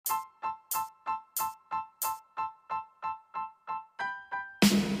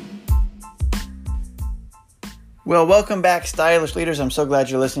Well, welcome back, stylish leaders. I'm so glad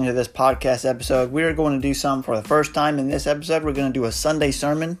you're listening to this podcast episode. We are going to do something for the first time in this episode. We're going to do a Sunday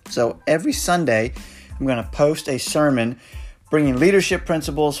sermon. So every Sunday, I'm going to post a sermon bringing leadership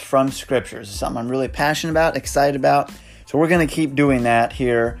principles from scriptures. It's something I'm really passionate about, excited about. So we're going to keep doing that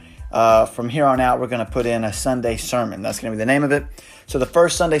here. From here on out, we're going to put in a Sunday sermon. That's going to be the name of it. So the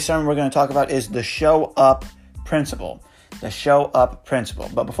first Sunday sermon we're going to talk about is the show up principle. The show up principle.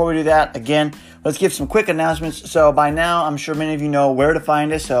 But before we do that, again, let's give some quick announcements. So by now, I'm sure many of you know where to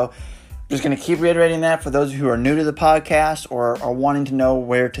find us. So I'm just going to keep reiterating that for those who are new to the podcast or are wanting to know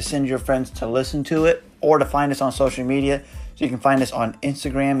where to send your friends to listen to it or to find us on social media. So you can find us on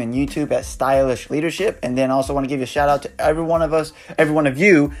Instagram and YouTube at Stylish Leadership. And then also want to give you a shout out to every one of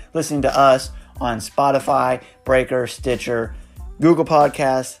you listening to us on Spotify, Breaker, Stitcher, Google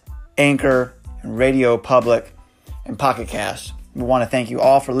Podcasts, Anchor, and Radio Public, and Pocket Cast. We want to thank you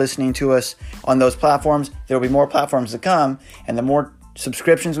all for listening to us on those platforms. There will be more platforms to come, and the more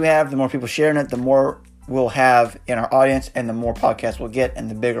subscriptions we have, the more people sharing it, the more we'll have in our audience, and the more podcasts we'll get, and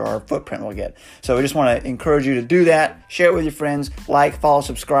the bigger our footprint will get. So we just want to encourage you to do that. Share it with your friends. Like, follow,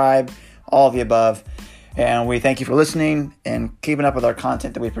 subscribe, all of the above. And we thank you for listening and keeping up with our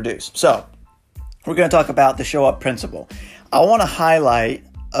content that we produce. So we're going to talk about the show up principle. I want to highlight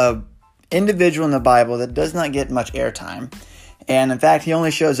a individual in the Bible that does not get much airtime. And in fact, he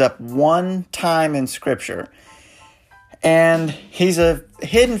only shows up one time in Scripture. And he's a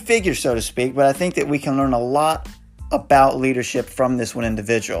hidden figure, so to speak, but I think that we can learn a lot about leadership from this one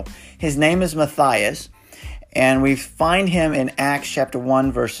individual. His name is Matthias, and we find him in Acts chapter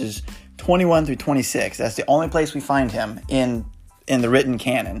 1, verses 21 through 26. That's the only place we find him in the written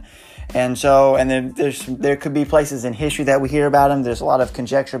canon. And then there could be places in history that we hear about him. There's a lot of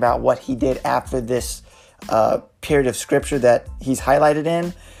conjecture about what he did after this period of scripture that he's highlighted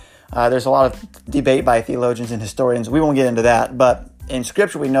in. There's a lot of debate by theologians and historians. We won't get into that, but in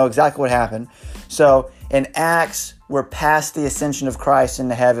scripture we know exactly what happened. So in Acts, we're past the ascension of Christ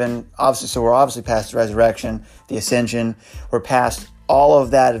into heaven. We're obviously past the resurrection, the ascension. We're past all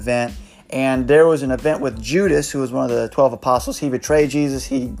of that event. And there was an event with Judas, who was one of the 12 apostles. He betrayed Jesus.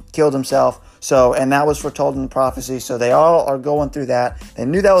 He killed himself. And that was foretold in prophecy. So they all are going through that. They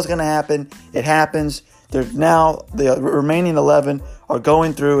knew that was going to happen. It happens. The remaining 11 are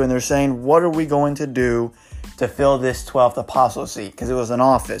going through and they're saying, what are we going to do to fill this 12th apostle seat? Because it was an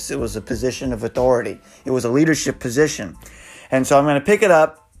office. It was a position of authority. It was a leadership position. And so I'm going to pick it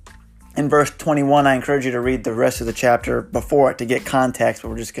up. In verse 21, I encourage you to read the rest of the chapter before it to get context, but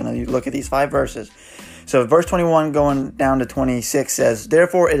we're just going to look at these 5 verses. So verse 21 going down to 26 says,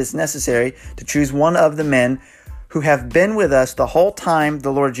 "Therefore it is necessary to choose one of the men who have been with us the whole time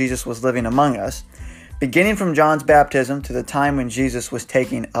the Lord Jesus was living among us, beginning from John's baptism to the time when Jesus was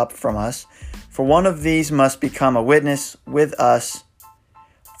taken up from us. For one of these must become a witness with us.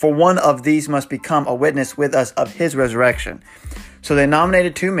 For one of these must become a witness with us of his resurrection." So they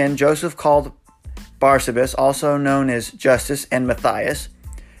nominated 2 men, Joseph called Barsabas, also known as Justus, and Matthias.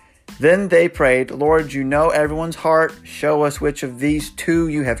 Then they prayed, "Lord, you know everyone's heart. Show us which of these 2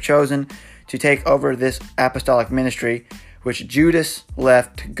 you have chosen to take over this apostolic ministry, which Judas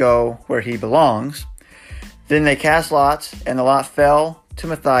left to go where he belongs." Then they cast lots, and the lot fell to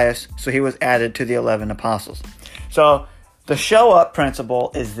Matthias, so he was added to the 11 apostles. So the show up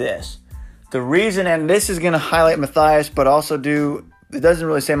principle is this. The reason, and this is going to highlight Matthias, but also it doesn't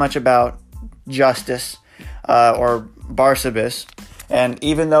really say much about Justus or Barsabas. And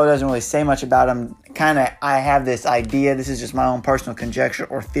even though it doesn't really say much about him, I have this idea, this is just my own personal conjecture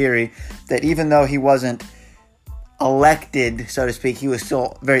or theory, that even though he wasn't elected, so to speak, he was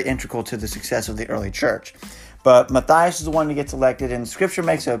still very integral to the success of the early church. But Matthias is the one who gets elected, and Scripture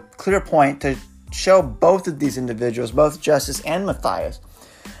makes a clear point to show both of these individuals, both Justus and Matthias,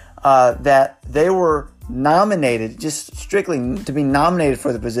 that they were nominated, just strictly to be nominated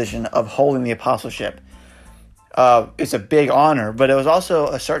for the position of holding the apostleship. It's a big honor, but it was also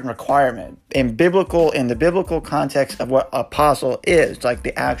a certain requirement in the biblical context of what apostle is, like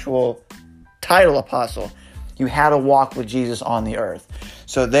the actual title apostle. You had to walk with Jesus on the earth.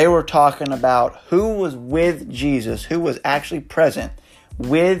 So they were talking about who was with Jesus, who was actually present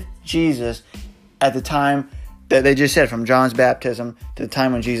with Jesus at the time that they just said, from John's baptism to the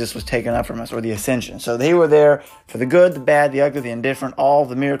time when Jesus was taken up from us, or the ascension. So they were there for the good, the bad, the ugly, the indifferent, all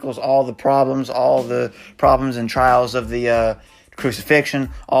the miracles, all the problems and trials of the crucifixion,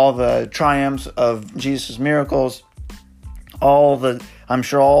 all the triumphs of Jesus' miracles, all the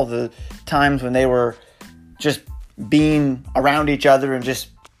times when they were just being around each other and just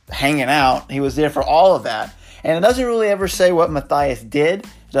hanging out. He was there for all of that. And it doesn't really ever say what Matthias did.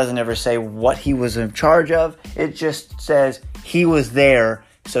 It doesn't ever say what he was in charge of. It just says he was there,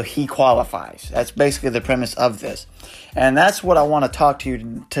 so he qualifies. That's basically the premise of this. And that's what I want to talk to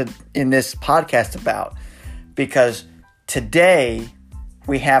you in this podcast about. Because today,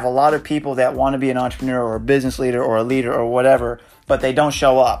 we have a lot of people that want to be an entrepreneur or a business leader or a leader or whatever, but they don't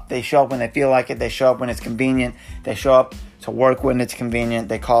show up. They show up when they feel like it. They show up when it's convenient. They show up to work when it's convenient.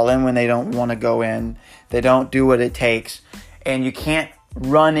 They call in when they don't want to go in. They don't do what it takes. And you can't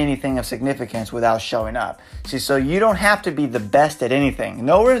run anything of significance without showing up. See, so you don't have to be the best at anything.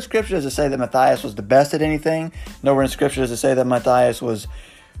 Nowhere in Scripture does it say that Matthias was the best at anything. Nowhere in Scripture does it say that Matthias was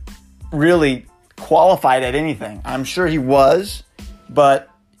really qualified at anything. I'm sure he was, but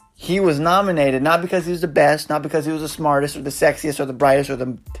he was nominated not because he was the best, not because he was the smartest or the sexiest or the brightest or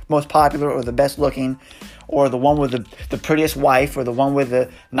the most popular or the best looking or the one with the prettiest wife or the one with the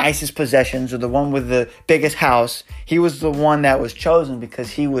nicest possessions or the one with the biggest house. He was the one that was chosen because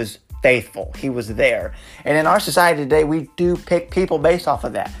he was faithful. He was there. And in our society today, we do pick people based off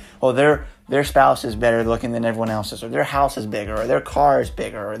of that. Well, their spouse is better looking than everyone else's, or their house is bigger, or their car is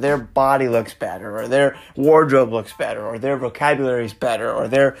bigger, or their body looks better, or their wardrobe looks better, or their vocabulary is better, or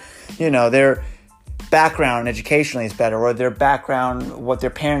their background educationally is better, or their background, what their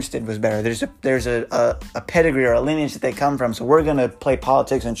parents did was better. There's a pedigree or a lineage that they come from, so we're going to play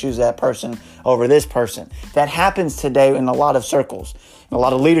politics and choose that person over this person. That happens today in a lot of circles, in a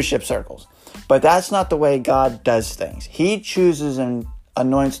lot of leadership circles. But that's not the way God does things. He chooses and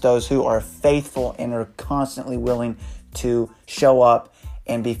anoints those who are faithful and are constantly willing to show up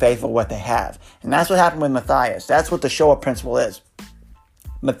and be faithful what they have. And that's what happened with Matthias. That's what the show up principle is.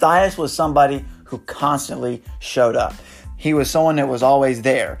 Matthias was somebody who constantly showed up. He was someone that was always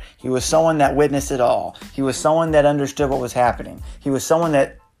there. He was someone that witnessed it all. He was someone that understood what was happening. He was someone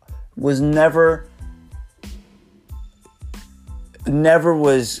that was never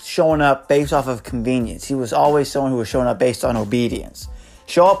was showing up based off of convenience. He was always someone who was showing up based on obedience.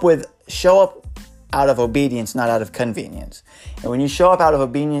 Show up out of obedience, not out of convenience. And when you show up out of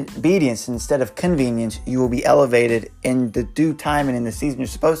obedience instead of convenience, you will be elevated in the due time and in the season you're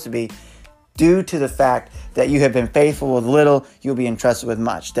supposed to be, due to the fact that you have been faithful with little, you'll be entrusted with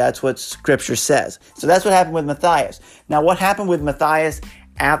much. That's what Scripture says. So that's what happened with Matthias. Now, what happened with Matthias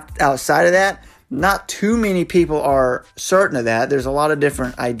outside of that? Not too many people are certain of that. There's a lot of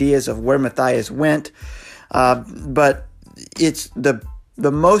different ideas of where Matthias went, but it's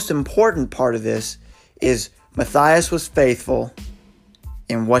the most important part of this is Matthias was faithful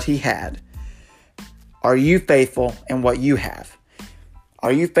in what he had. Are you faithful in what you have?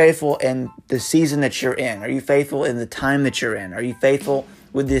 Are you faithful in the season that you're in? Are you faithful in the time that you're in? Are you faithful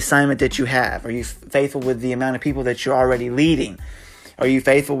with the assignment that you have? Are you faithful with the amount of people that you're already leading? Are you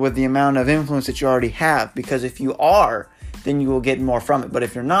faithful with the amount of influence that you already have? Because if you are, then you will get more from it. But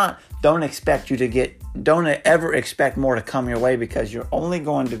if you're not, don't ever expect more to come your way, because you're only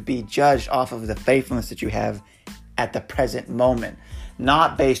going to be judged off of the faithfulness that you have at the present moment,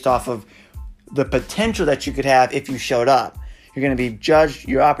 not based off of the potential that you could have if you showed up. You're going to be judged,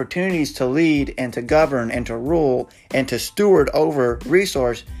 your opportunities to lead and to govern and to rule and to steward over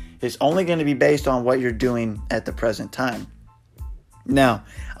resource is only going to be based on what you're doing at the present time. Now,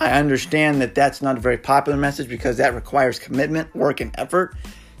 I understand that that's not a very popular message because that requires commitment, work, and effort.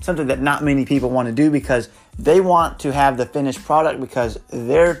 Something that not many people want to do because they want to have the finished product, because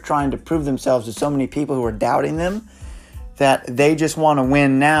they're trying to prove themselves to so many people who are doubting them that they just want to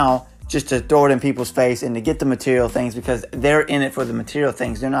win now, just to throw it in people's face and to get the material things, because they're in it for the material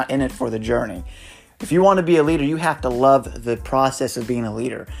things. They're not in it for the journey. If you want to be a leader, you have to love the process of being a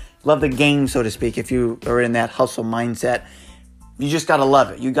leader. Love the game, so to speak, if you are in that hustle mindset. You just got to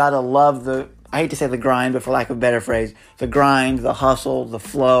love it. You got to love I hate to say the grind, but for lack of a better phrase, the grind, the hustle, the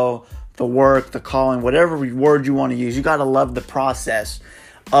flow, the work, the calling, whatever word you want to use. You got to love the process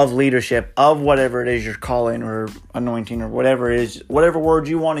of leadership, of whatever it is you're calling or anointing or whatever it is, whatever word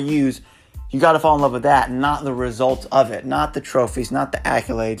you want to use. You got to fall in love with that, not the results of it, not the trophies, not the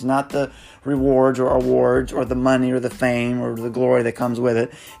accolades, not the rewards or awards or the money or the fame or the glory that comes with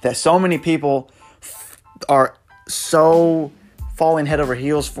it. That so many people are so falling head over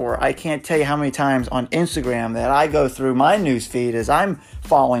heels for. I can't tell you how many times on Instagram that I go through my news feed as I'm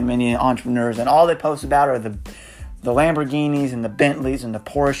following many entrepreneurs, and all they post about are the Lamborghinis and the Bentleys and the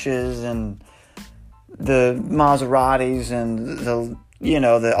Porsches and the Maseratis and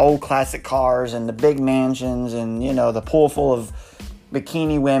the old classic cars and the big mansions and the pool full of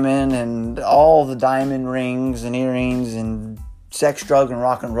bikini women and all the diamond rings and earrings and sex, drug, and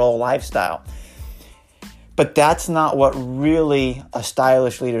rock and roll lifestyle. But that's not what really a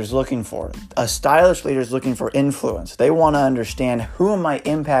stylish leader is looking for. A stylish leader is looking for influence. They want to understand, who am I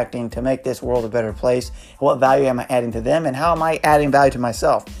impacting to make this world a better place? What value am I adding to them? And how am I adding value to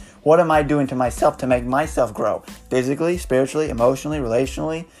myself? What am I doing to myself to make myself grow? Physically, spiritually, emotionally,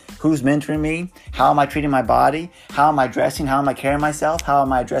 relationally? Who's mentoring me? How am I treating my body? How am I dressing? How am I carrying myself? How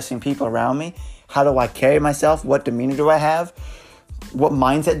am I addressing people around me? How do I carry myself? What demeanor do I have? What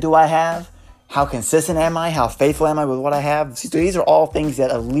mindset do I have? How consistent am I? How faithful am I with what I have? So these are all things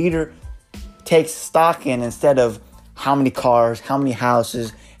that a leader takes stock in, instead of how many cars, how many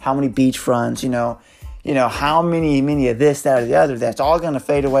houses, how many beachfronts, how many of this, that, or the other. That's all going to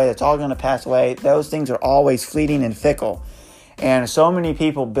fade away. That's all going to pass away. Those things are always fleeting and fickle. And so many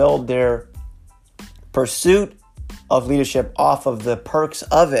people build their pursuit of leadership off of the perks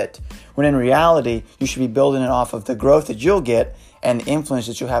of it, when in reality, you should be building it off of the growth that you'll get and the influence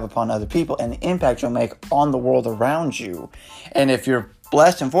that you'll have upon other people and the impact you'll make on the world around you. And if you're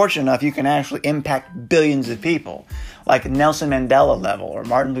blessed and fortunate enough, you can actually impact billions of people, like Nelson Mandela level or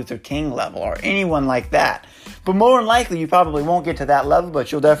Martin Luther King level or anyone like that. But more than likely, you probably won't get to that level,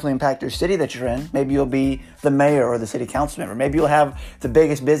 but you'll definitely impact your city that you're in. Maybe you'll be the mayor or the city council member. Maybe you'll have the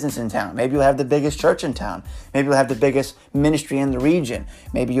biggest business in town. Maybe you'll have the biggest church in town. Maybe you'll have the biggest ministry in the region.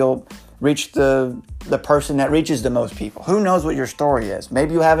 Maybe you'll reach the person that reaches the most people. Who knows what your story is?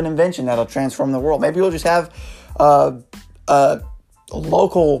 Maybe you'll have an invention that'll transform the world. Maybe you'll just have a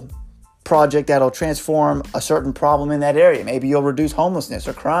local project that'll transform a certain problem in that area. Maybe you'll reduce homelessness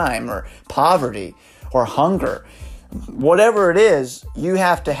or crime or poverty or hunger. Whatever it is, you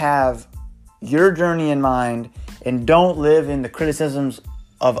have to have your journey in mind and don't live in the criticisms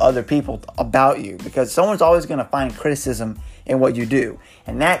of other people about you, because someone's always going to find criticism in what you do.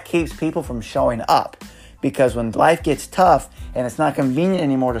 And that keeps people from showing up, because when life gets tough and it's not convenient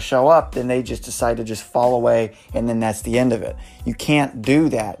anymore to show up, then they just decide to just fall away, and then that's the end of it. You can't do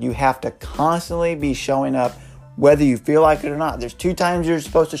that. You have to constantly be showing up, whether you feel like it or not. There's 2 times you're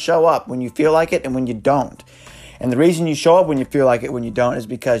supposed to show up: when you feel like it and when you don't. And the reason you show up when you feel like it, when you don't, is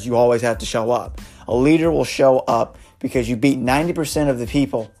because you always have to show up. A leader will show up because you beat 90% of the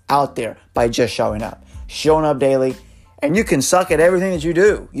people out there by just showing up daily. And you can suck at everything that you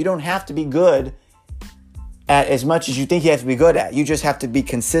do. You don't have to be good at as much as you think you have to be good at. You just have to be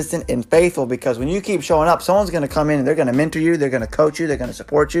consistent and faithful, because when you keep showing up, someone's going to come in and they're going to mentor you. They're going to coach you. They're going to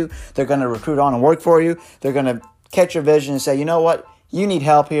support you. They're going to recruit on and work for you. They're going to catch your vision and say, you know what? You need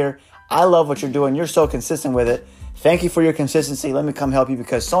help here. I love what you're doing. You're so consistent with it. Thank you for your consistency. Let me come help you,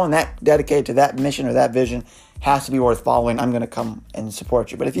 because someone that dedicated to that mission or that vision has to be worth following. I'm going to come and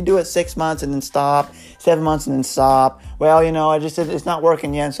support you. But if you do it 6 months and then stop, 7 months and then stop, well, it's not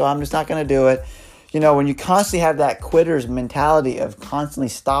working yet, so I'm just not going to do it. When you constantly have that quitter's mentality of constantly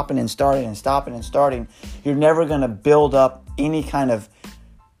stopping and starting and stopping and starting, you're never going to build up any kind of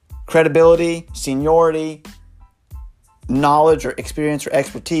credibility, seniority, knowledge, or experience or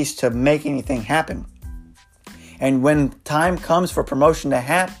expertise to make anything happen. And when time comes for promotion to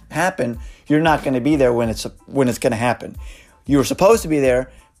happen, you're not going to be there when it's going to happen. You were supposed to be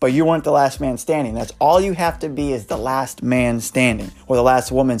there, but you weren't the last man standing. That's all you have to be, is the last man standing, or the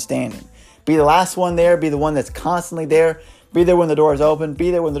last woman standing. Be the last one there. Be the one that's constantly there. Be there when the door is open.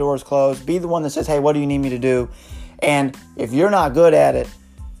 Be there when the door is closed. Be the one that says, hey, what do you need me to do? And if you're not good at it,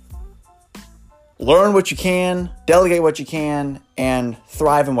 learn what you can, delegate what you can, and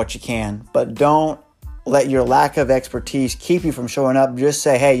thrive in what you can. But don't let your lack of expertise keep you from showing up. Just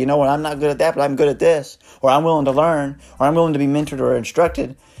say, hey, you know what? I'm not good at that, but I'm good at this. Or I'm willing to learn. Or I'm willing to be mentored or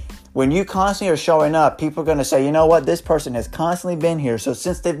instructed. When you constantly are showing up, people are going to say, you know what? This person has constantly been here. So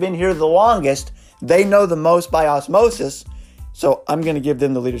since they've been here the longest, they know the most by osmosis. So I'm going to give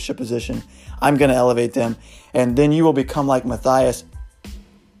them the leadership position. I'm going to elevate them. And then you will become like Matthias.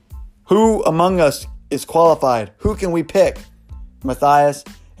 Who among us is qualified? Who can we pick? Matthias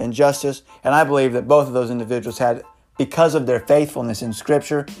and Justus. And I believe that both of those individuals had, because of their faithfulness in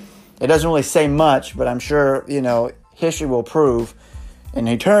Scripture. It doesn't really say much, but I'm sure, history will prove, and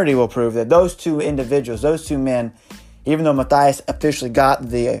eternity will prove, that those 2 individuals, those 2 men, even though Matthias officially got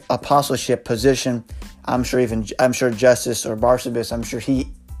the apostleship position, I'm sure Justus or Barsabas, I'm sure he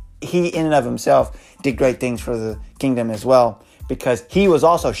in and of himself did great things for the kingdom as well, because he was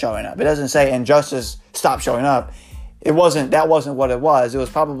also showing up. It doesn't say, and Justus stopped showing up. That wasn't what it was. It was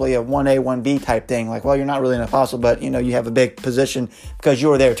probably a 1A, 1B type thing. Like, well, you're not really an apostle, but you have a big position because you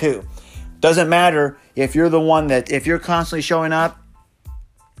were there too. Doesn't matter if you're the one if you're constantly showing up,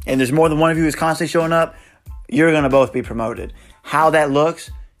 and there's more than one of you who's constantly showing up, you're going to both be promoted. How that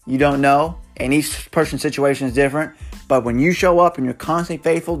looks, you don't know. And each person's situation is different. But when you show up and you're constantly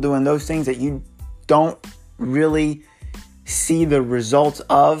faithful, doing those things that you don't really see the results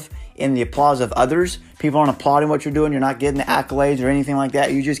of in the applause of others. People aren't applauding what you're doing. You're not getting the accolades or anything like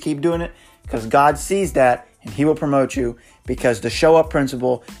that. You just keep doing it because God sees that and He will promote you, because the show up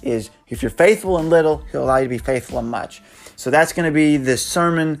principle is if you're faithful in little, He'll allow you to be faithful in much. So that's going to be the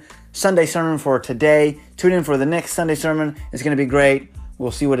Sunday sermon for today. Tune in for the next Sunday sermon. It's going to be great. We'll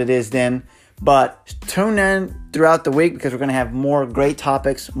see what it is then. But tune in throughout the week because we're going to have more great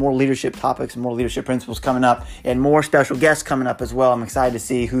topics, more leadership topics, and more leadership principles coming up, and more special guests coming up as well. I'm excited to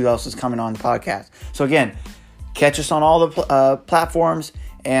see who else is coming on the podcast. So again, catch us on all the platforms,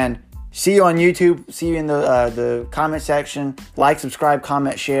 and see you on YouTube. See you in the comment section. Like, subscribe,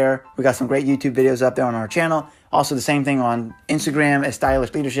 comment, share. We got some great YouTube videos up there on our channel. Also, the same thing on Instagram as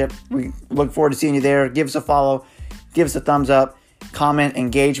Stylish Leadership. We look forward to seeing you there. Give us a follow. Give us a thumbs up. Comment,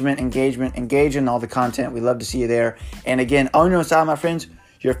 engage in all the content. We love to see you there. And again, on your side, my friends,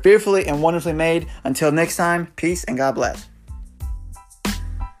 you're fearfully and wonderfully made. Until next time, peace and God bless.